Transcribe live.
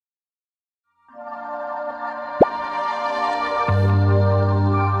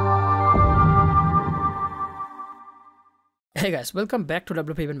Hey guys, welcome back to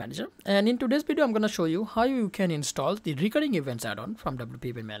WP Event Manager, and in today's video I'm going to show you how you can install the recurring events add-on from WP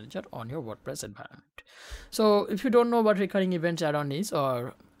Event Manager on your WordPress environment. So if you don't know what recurring events add-on is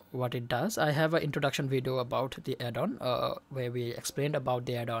or what it does, I have an introduction video about the add-on where we explained about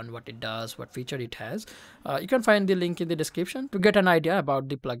the add-on, what it does, what feature it has. You can find the link in the description to get an idea about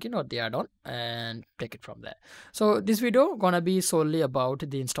the plugin or the add-on and take it from there. So this video gonna be solely about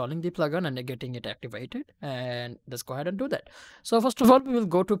the installing the plugin and getting it activated, and let's go ahead and do that. So first of all, we will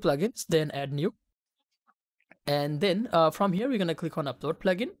go to plugins, then add new, and then from here we're gonna click on upload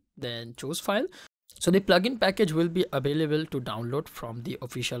plugin, then choose file. So the plugin package will be available to download from the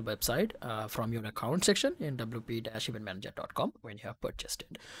official website from your account section in wp-eventmanager.com when you have purchased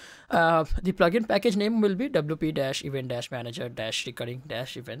it. The plugin package name will be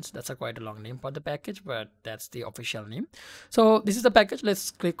wp-event-manager-recurring-events. That's a quite a long name for the package, but that's the official name. So this is the package.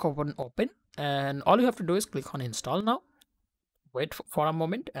 Let's click on open, and all you have to do is click on install now. Wait for a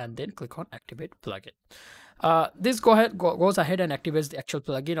moment and then click on activate plugin. This goes ahead and activates the actual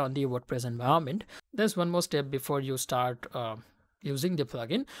plugin on the WordPress environment. There's one more step before you start using the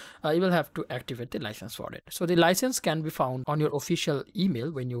plugin. You will have to activate the license for it. So the license can be found on your official email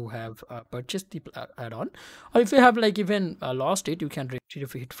when you have purchased the add-on, or if you have like even lost it, you can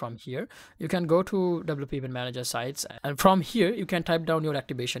retrieve it from here. You can go to WP Event Manager sites, and from here you can type down your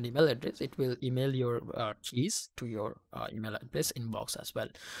activation email address. It will email your keys to your email address inbox as well.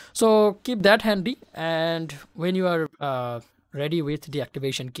 So keep that handy, and when you are ready with the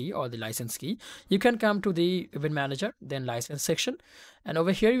activation key or the license key, you can come to the event manager, then license section, and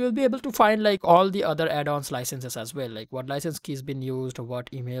over here you will be able to find like all the other add-ons licenses as well, like what license keys been used or what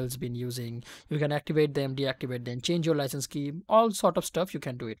emails been using. You can activate them, deactivate them, change your license key, all sort of stuff. You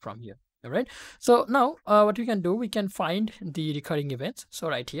can do it from here. All right, so now what we can do, we can find the recurring events. So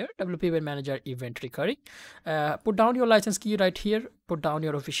right here, WP Event Manager event recurring, put down your license key right here, put down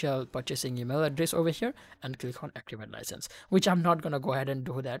your official purchasing email address over here, and click on activate license, which I'm not gonna go ahead and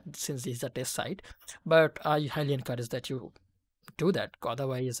do that since this is a test site, but I highly encourage that you do that.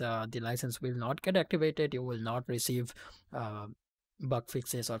 Otherwise the license will not get activated. You will not receive bug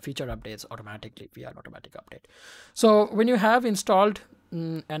fixes or feature updates automatically via an automatic update. So when you have installed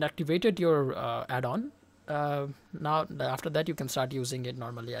and activated your add-on, now after that you can start using it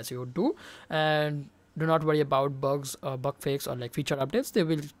normally as you would do, and do not worry about bugs or bug fix or like feature updates. They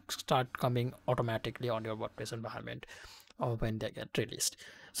will start coming automatically on your WordPress environment or when they get released.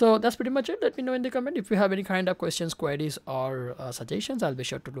 So that's pretty much it. Let me know in the comment if you have any kind of questions, queries, or suggestions. I'll be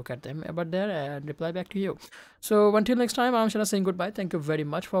sure to look at them about there and reply back to you. So until next time, I'm Shana saying goodbye. Thank you very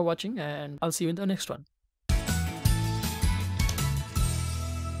much for watching, and I'll see you in the next one.